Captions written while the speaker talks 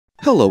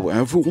Hello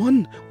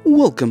everyone,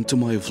 welcome to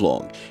my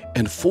vlog,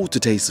 and for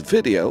today's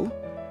video,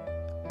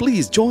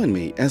 please join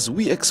me as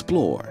we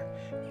explore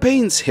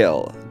Paynes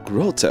Hill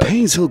Grotto.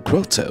 Paynes Hill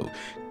Grotto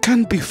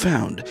can be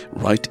found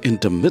right in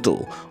the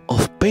middle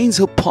of Paynes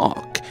Hill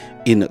Park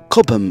in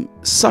Cobham,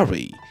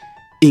 Surrey,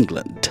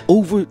 England.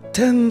 Over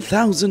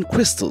 10,000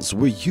 crystals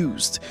were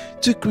used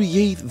to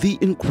create the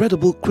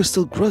incredible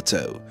crystal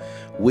grotto,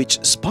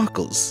 which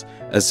sparkles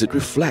as it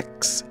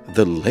reflects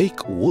the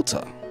lake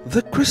water.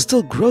 The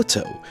Crystal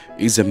Grotto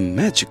is a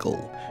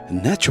magical,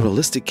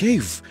 naturalistic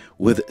cave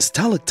with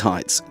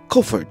stalactites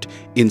covered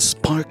in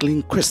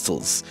sparkling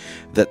crystals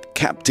that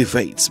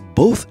captivates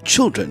both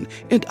children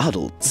and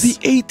adults. The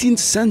 18th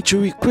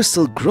century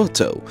Crystal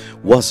Grotto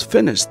was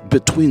finished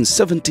between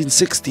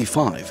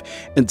 1765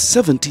 and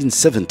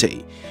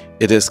 1770.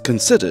 It is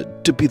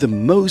considered to be the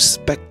most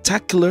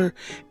spectacular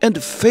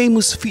and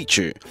famous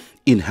feature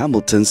in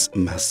Hamilton's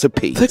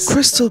masterpiece. The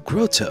Crystal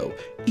Grotto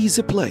is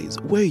a place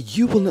where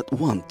you will not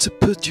want to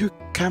put your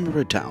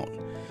camera down.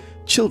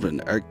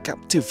 Children are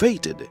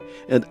captivated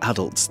and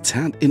adults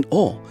stand in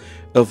awe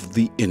of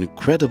the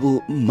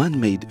incredible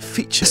man-made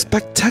feature. The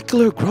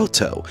spectacular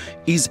grotto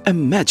is a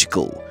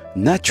magical,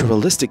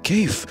 naturalistic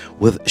cave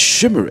with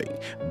shimmering,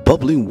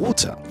 bubbling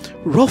water,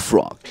 rough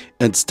rock,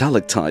 and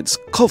stalactites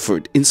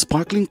covered in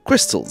sparkling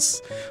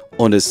crystals.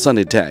 On a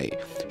sunny day,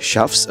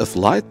 shafts of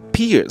light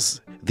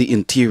pierce the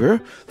interior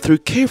through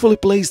carefully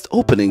placed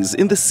openings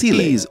in the ceiling.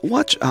 Please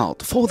watch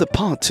out for the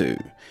part 2.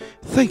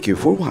 Thank you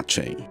for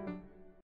watching.